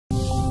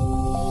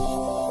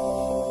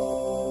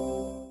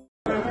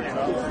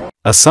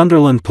A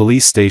Sunderland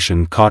police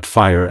station caught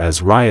fire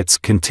as riots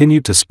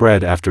continued to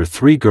spread after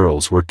 3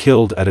 girls were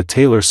killed at a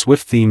Taylor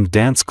Swift-themed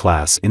dance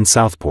class in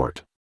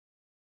Southport.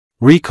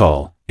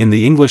 Recall: in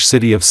the English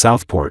city of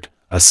Southport,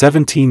 a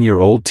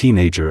 17-year-old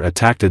teenager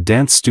attacked a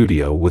dance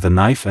studio with a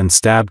knife and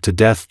stabbed to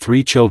death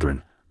 3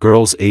 children,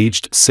 girls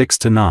aged 6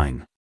 to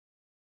 9.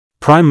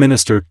 Prime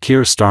Minister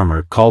Keir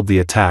Starmer called the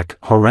attack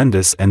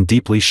horrendous and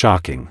deeply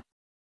shocking.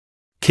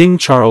 King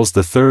Charles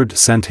III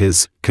sent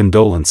his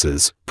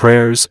condolences,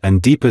 prayers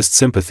and deepest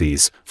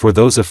sympathies for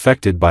those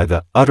affected by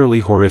the utterly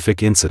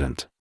horrific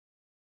incident.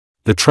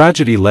 The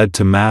tragedy led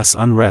to mass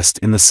unrest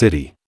in the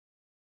city.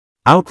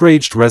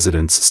 Outraged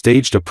residents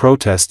staged a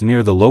protest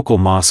near the local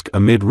mosque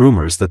amid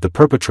rumors that the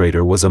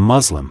perpetrator was a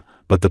Muslim,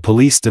 but the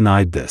police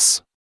denied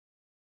this.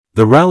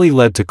 The rally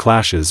led to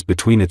clashes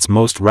between its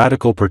most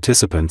radical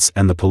participants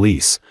and the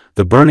police,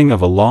 the burning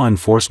of a law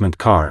enforcement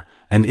car,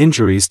 and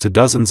injuries to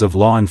dozens of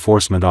law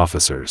enforcement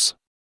officers.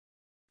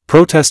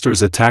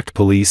 Protesters attacked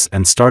police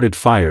and started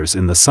fires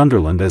in the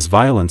Sunderland as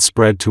violence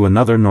spread to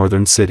another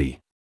northern city.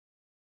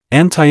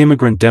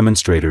 Anti-immigrant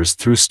demonstrators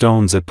threw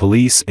stones at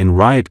police in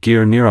riot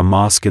gear near a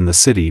mosque in the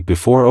city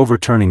before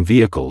overturning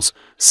vehicles,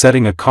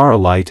 setting a car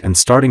alight and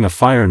starting a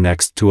fire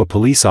next to a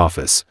police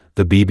office,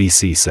 the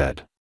BBC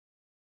said.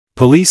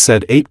 Police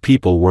said 8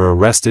 people were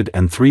arrested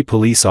and 3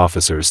 police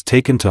officers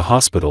taken to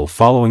hospital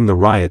following the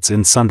riots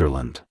in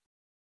Sunderland.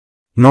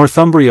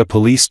 Northumbria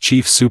Police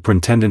Chief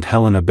Superintendent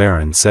Helena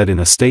Barron said in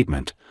a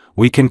statement,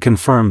 "We can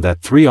confirm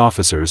that 3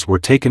 officers were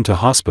taken to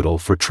hospital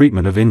for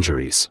treatment of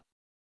injuries.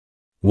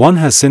 1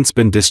 has since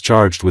been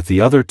discharged with the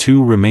other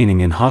 2 remaining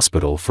in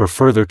hospital for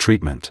further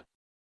treatment.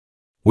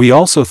 We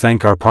also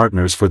thank our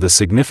partners for the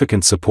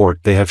significant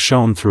support they have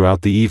shown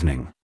throughout the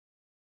evening.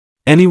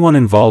 Anyone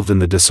involved in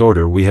the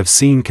disorder we have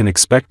seen can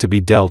expect to be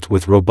dealt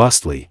with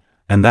robustly,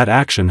 and that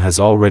action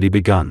has already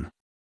begun."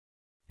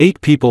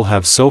 8 people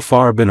have so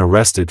far been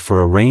arrested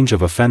for a range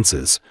of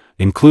offenses,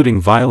 including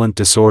violent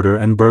disorder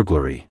and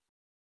burglary.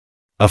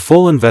 A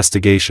full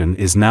investigation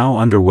is now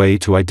underway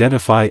to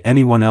identify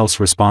anyone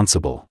else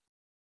responsible.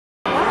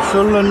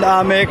 Sunderland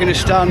are making a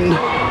stand.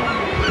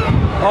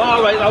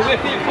 All right, I'll wait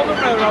for you coming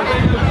round.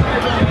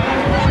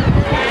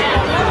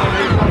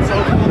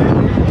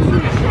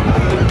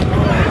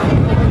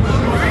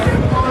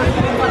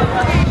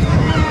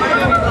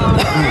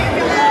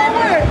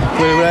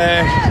 We're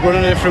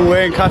running a different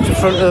way and catch the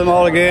front of them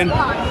all again.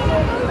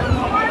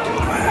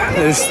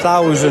 There's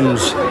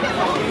thousands.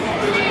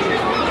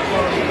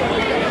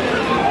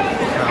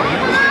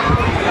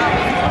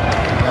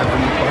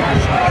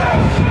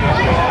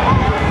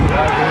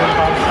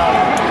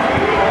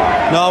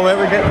 No,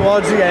 we get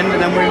towards the end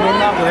and then we run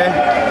that way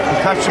and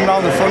catch them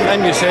down the front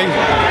end, you see.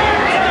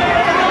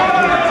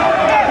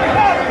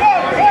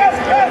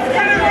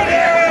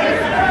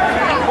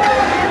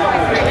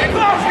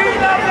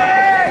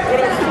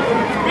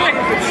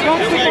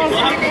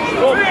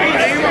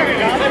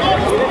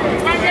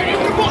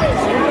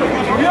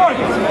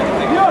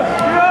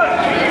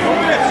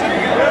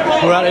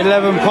 We're at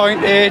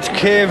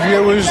 11.8k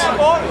viewers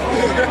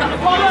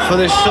for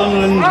this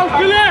Sunderland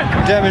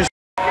demonstration.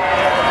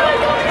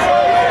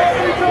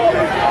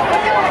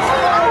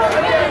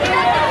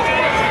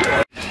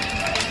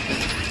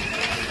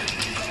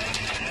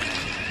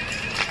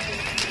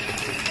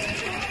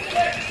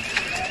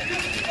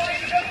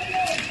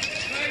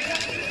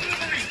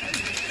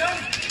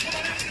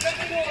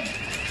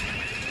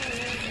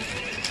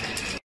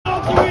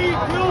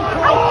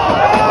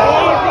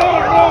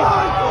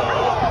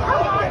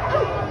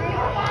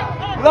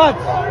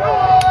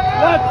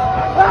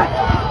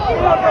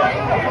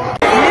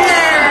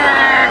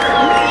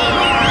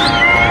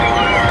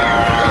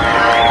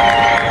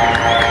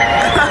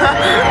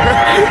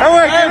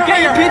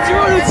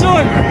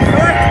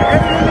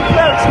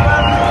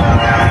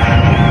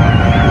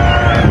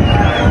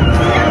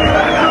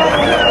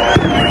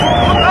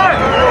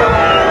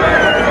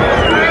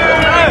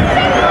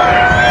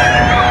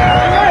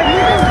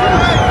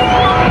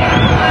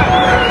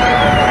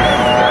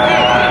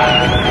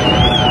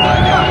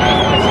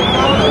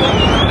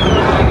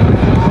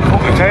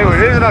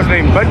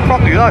 Bed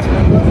properly, that.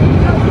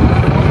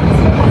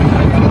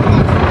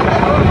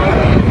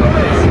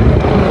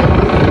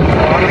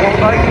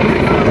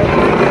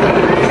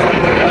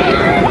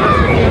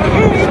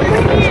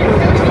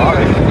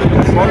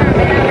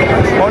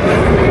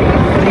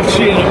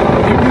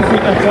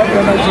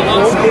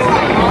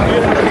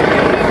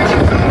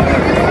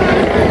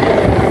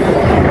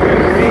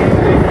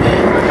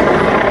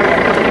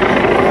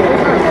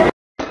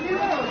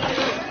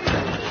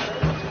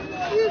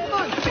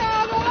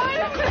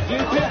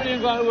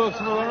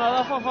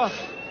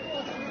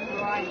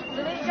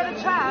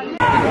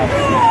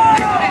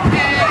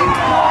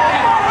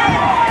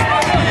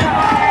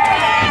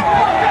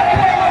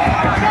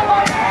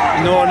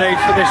 No need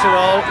for this at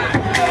all.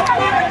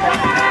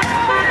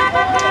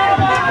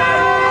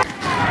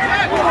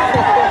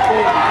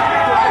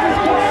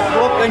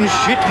 Fucking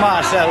shit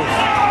myself.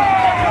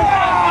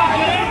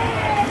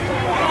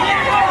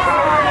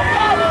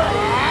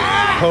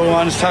 Poor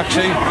man's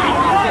taxi.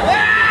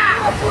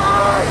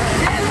 Outraged!